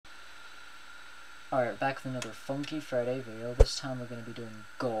Alright, back with another Funky Friday video. This time we're going to be doing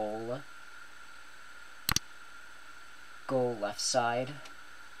Ghoul. Ghoul left side.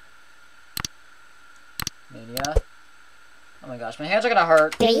 Mania. Oh my gosh, my hands are gonna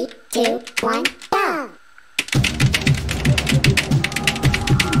hurt. 3, 2, 1, go!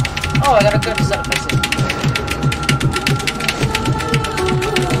 Oh, I got a good set of fixes.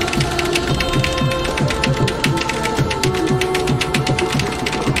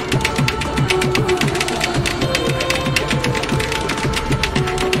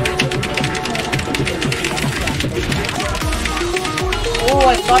 Oh,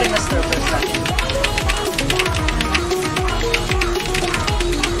 I thought I missed there for a second.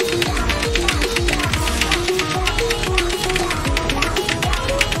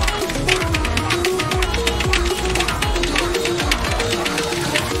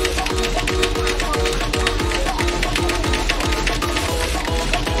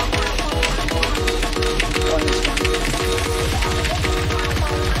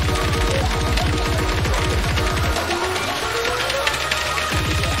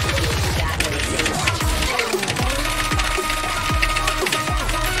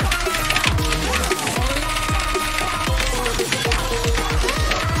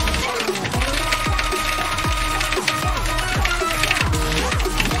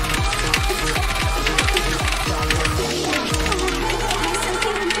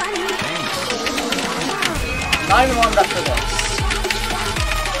 Not even warmed up for this.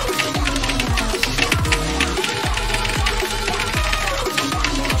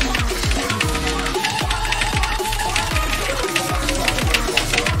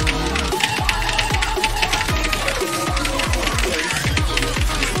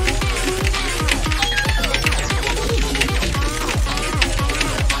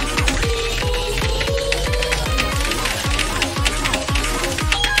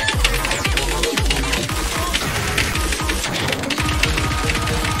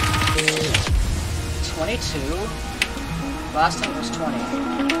 Last time was 20.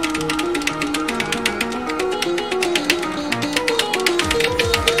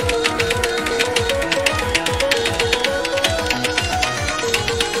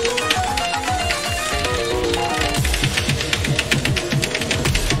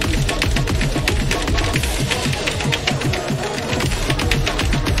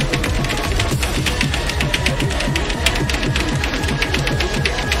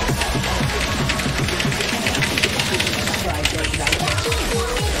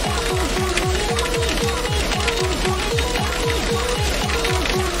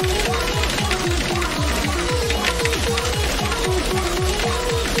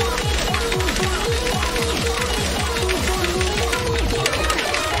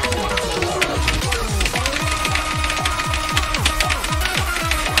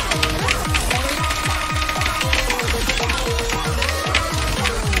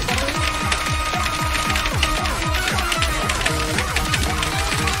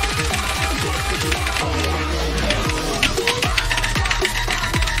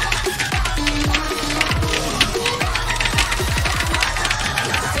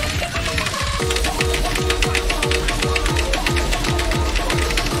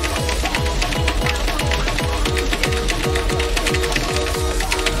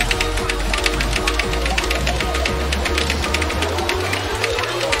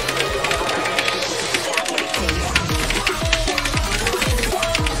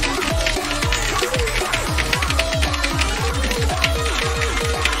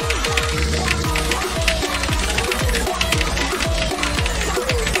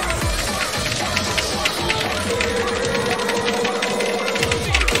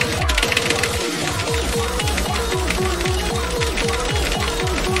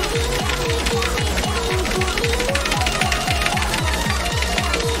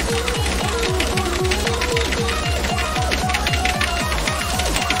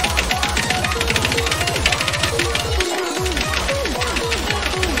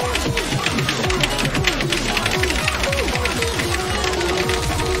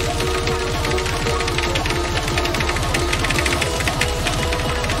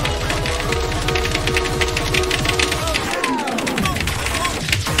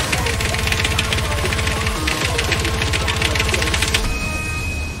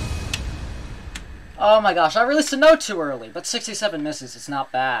 Oh my gosh, I released a note too early, but 67 misses, it's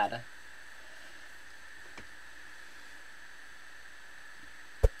not bad.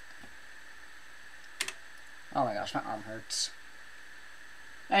 Oh my gosh, my arm hurts.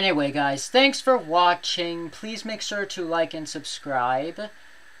 Anyway guys, thanks for watching. Please make sure to like and subscribe.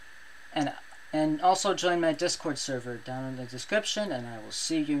 And also join my Discord server down in the description, and I will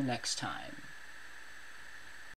see you next time.